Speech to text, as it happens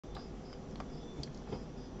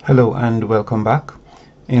Hello and welcome back.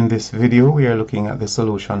 In this video we are looking at the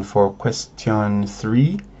solution for question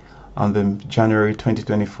 3 on the January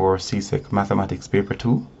 2024 CSEC Mathematics paper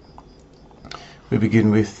 2. We begin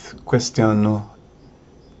with question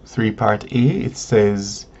 3 part A. It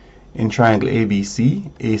says in triangle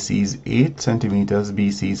ABC, AC is 8 centimeters,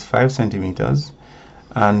 BC is 5 centimeters,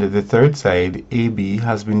 and the third side AB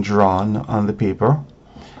has been drawn on the paper,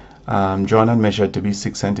 drawn and measured to be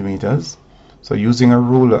 6 centimeters. So using a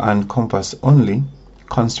ruler and compass only,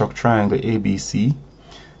 construct triangle ABC.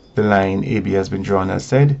 The line AB has been drawn as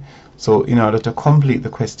said. So in order to complete the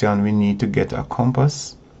question, we need to get a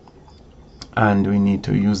compass, and we need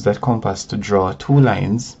to use that compass to draw two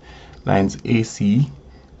lines, lines AC,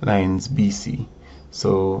 lines BC.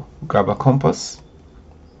 So grab a compass,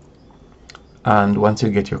 and once you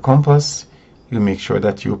get your compass, you make sure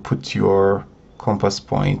that you put your compass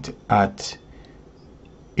point at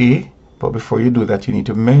A. But before you do that, you need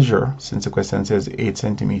to measure, since the question says 8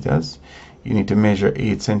 centimeters, you need to measure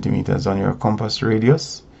 8 centimeters on your compass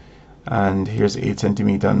radius. And here's 8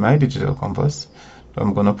 centimeters on my digital compass. So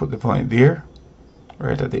I'm going to put the point there,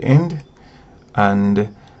 right at the end.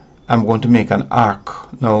 And I'm going to make an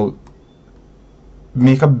arc. Now,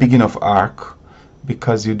 make a big enough arc,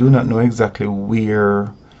 because you do not know exactly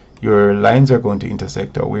where your lines are going to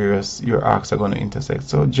intersect or where your arcs are going to intersect.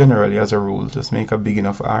 So generally, as a rule, just make a big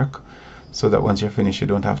enough arc, so that once you're finished, you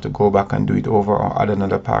don't have to go back and do it over or add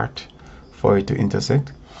another part for it to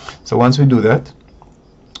intersect. So once we do that,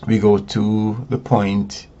 we go to the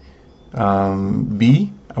point B, and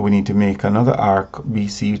we need to make another arc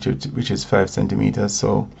BC, which is 5 centimeters.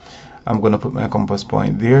 So I'm going to put my compass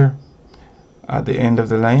point there at the end of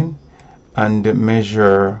the line and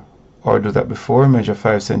measure, or do that before, measure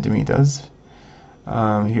 5 centimeters.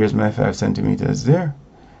 Here's my 5 centimeters there,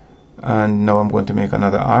 and now I'm going to make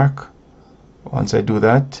another arc. Once I do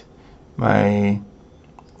that, my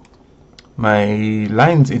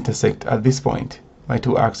lines intersect at this point. My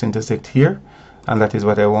two arcs intersect here, and that is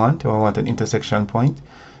what I want. I want an intersection point.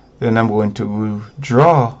 Then I'm going to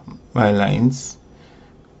draw my lines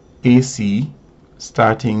AC,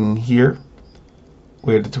 starting here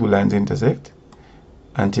where the two lines intersect,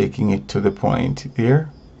 and taking it to the point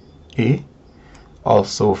there, A,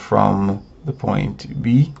 also from the point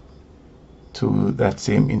B to that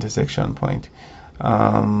same intersection point.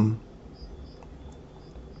 Alright,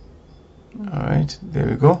 there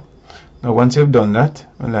we go. Now once you've done that,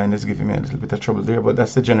 my line is giving me a little bit of trouble there, but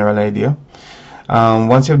that's the general idea.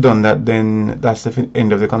 Once you've done that, then that's the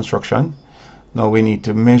end of the construction. Now we need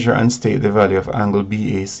to measure and state the value of angle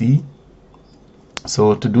BAC.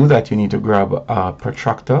 So to do that, you need to grab a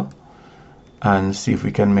protractor and see if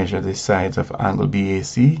we can measure the sides of angle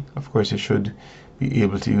BAC. Of course, you should be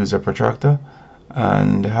able to use a protractor.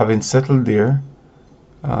 And having settled there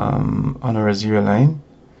on a zero line,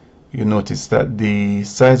 you notice that the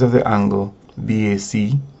size of the angle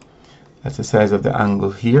BAC, that's the size of the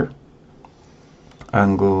angle here,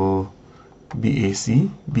 angle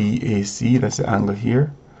BAC, that's the angle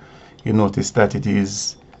here. You notice that it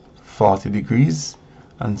is 40 degrees,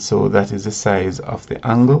 and so that is the size of the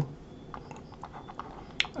angle,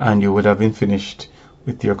 and you would have been finished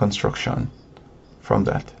with your construction from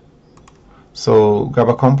that. So grab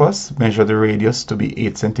a compass, measure the radius to be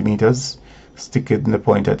 8 centimeters, stick it in the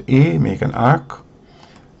point at A, make an arc.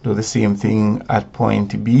 Do the same thing at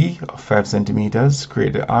point B of 5 centimeters,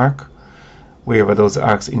 create the arc. Wherever those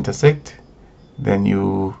arcs intersect, then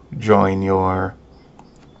you join your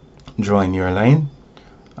line.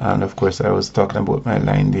 And of course, I was talking about my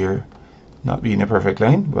line there not being a perfect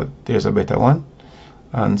line, but there's a better one.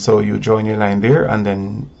 And so you join your line there, and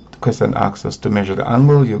then the question asks us to measure the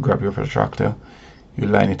angle. You grab your protractor, you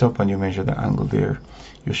line it up, and you measure the angle there.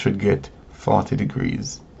 You should get 40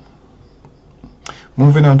 degrees.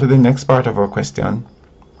 Moving on to the next part of our question,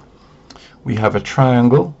 we have a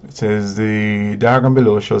triangle. It says the diagram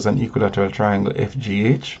below shows an equilateral triangle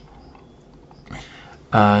FGH,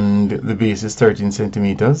 and the base is 13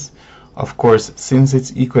 centimeters. Of course, since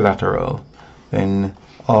it's equilateral, then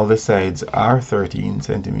all the sides are 13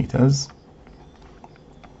 centimeters.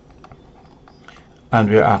 And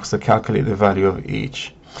we are asked to calculate the value of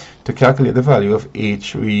H. To calculate the value of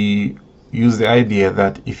H, we use the idea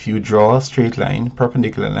that if you draw a straight line,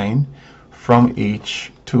 perpendicular line, from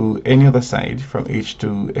H to any other side, from H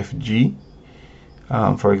to FG,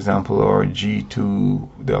 for example, or G to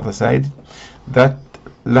the other side, that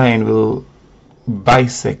line will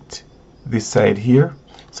bisect this side here.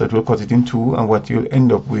 So it will cut it in two, and what you'll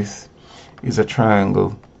end up with is a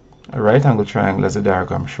triangle, a right angle triangle, as the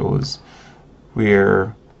diagram shows,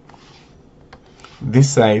 where This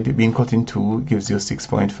side being cut in two gives you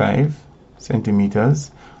 6.5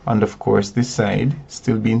 centimeters, and of course this side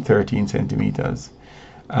still being 13 centimeters,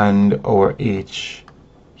 and our h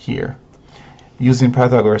here. Using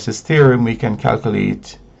Pythagoras' theorem, we can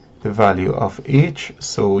calculate the value of h.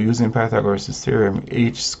 So using Pythagoras' theorem,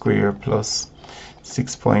 h squared plus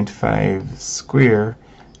 6.5 squared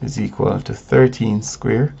is equal to 13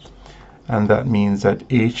 squared, and that means that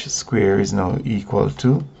h squared is now equal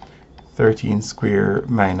to 13 squared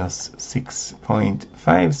minus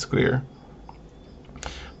 6.5 squared.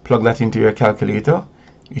 Plug that into your calculator.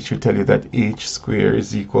 It should tell you that h squared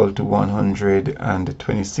is equal to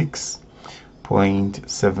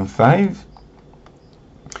 126.75,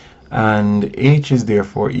 and h is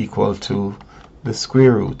therefore equal to the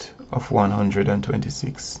square root of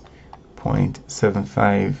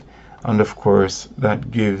 126.75, and of course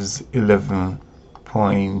that gives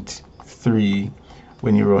 11.3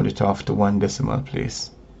 when you round it off to one decimal place.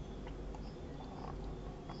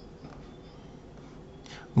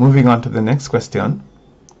 Moving on to the next question,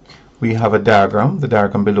 we have a diagram. The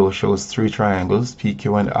diagram below shows three triangles, P,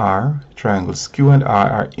 Q, and R. Triangles Q and R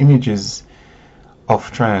are images of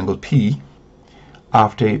triangle P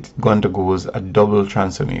after it undergoes a double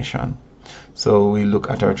transformation. So we look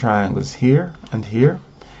at our triangles here, and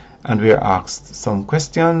we are asked some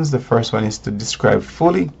questions. The first one is to describe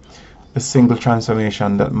fully the single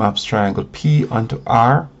transformation that maps triangle P onto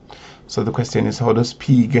R. So the question is, how does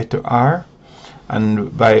P get to R?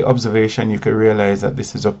 And by observation you can realize that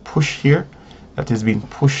this is a push here that is being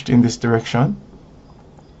pushed in this direction,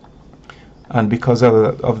 and because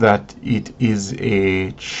of that it is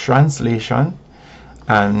a translation.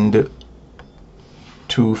 And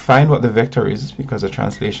to find what the vector is, because a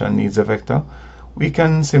translation needs a vector, we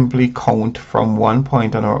can simply count from one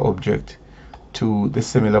point on our object to the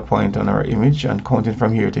similar point on our image, and counting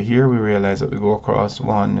from here to here we realize that we go across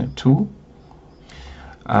 1, 2,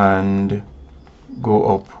 and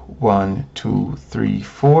go up 1, 2, 3,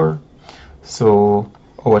 4. So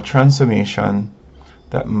our transformation,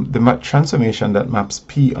 the transformation that maps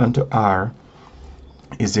P onto R,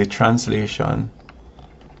 is a translation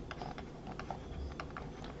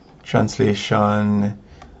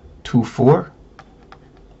 2, 4,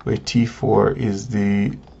 where T4 is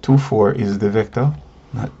the 2, 4 is the vector,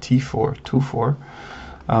 not T4, 2, 4.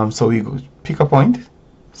 So we pick a point,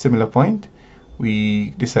 similar point.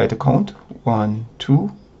 We decide to count 1,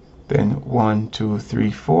 2, then 1, 2,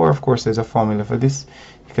 3, 4. Of course, there's a formula for this.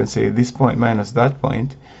 You can say this point minus that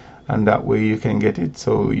point, and that way you can get it.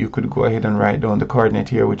 So you could go ahead and write down the coordinate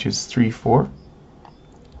here, which is 3, 4,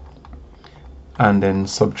 and then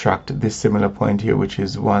subtract this similar point here, which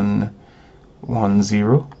is 1, 1,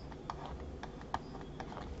 0,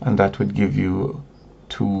 and that would give you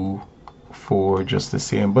 2, 4, just the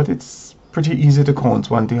same. But it's pretty easy to count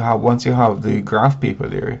once you have the graph paper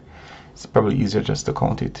there. It's probably easier just to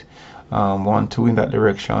count it. 1, 2 in that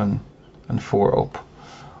direction, and 4 up.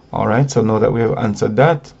 Alright, so now that we have answered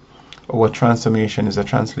that, our transformation is a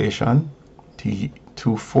translation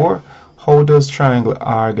T2, 4. How does triangle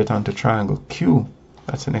R get onto triangle Q?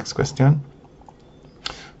 That's the next question.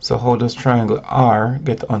 So how does triangle R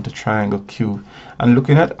get onto triangle Q? And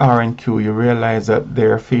looking at R and Q, you realize that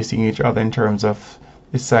they're facing each other in terms of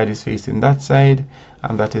this side is facing that side,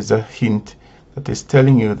 and that is a hint that is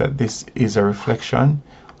telling you that this is a reflection.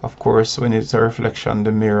 Of course, when it's a reflection,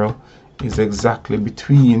 the mirror is exactly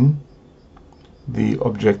between the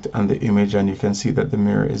object and the image, and you can see that the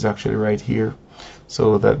mirror is actually right here,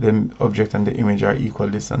 so that the object and the image are equal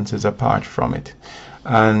distances apart from it.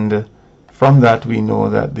 And from that we know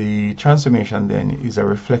that the transformation then is a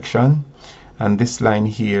reflection, and this line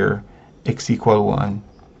here, x equal 1,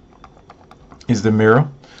 is the mirror.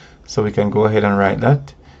 So we can go ahead and write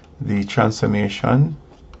that the transformation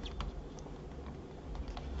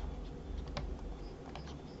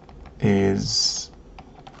is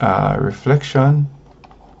a reflection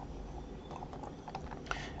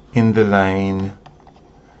in the line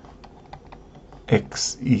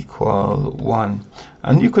x equal 1.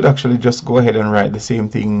 And you could actually just go ahead and write the same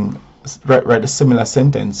thing, write a similar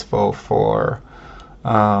sentence for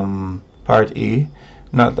part A.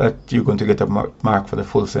 Not that you're going to get a mark for the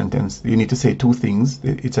full sentence. You need to say two things.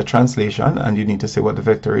 It's a translation, and you need to say what the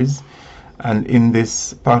vector is. And in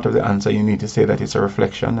this part of the answer, you need to say that it's a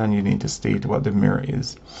reflection, and you need to state what the mirror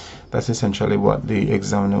is. That's essentially what the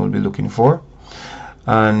examiner will be looking for.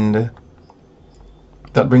 And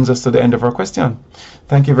that brings us to the end of our question.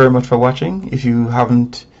 Thank you very much for watching. If you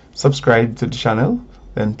haven't subscribed to the channel,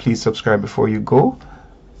 then please subscribe before you go.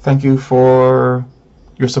 Thank you for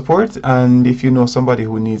your support, and if you know somebody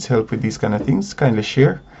who needs help with these kind of things, kindly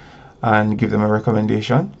share. and give them a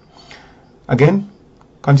recommendation. Again,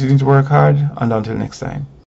 continue to work hard, and until next time.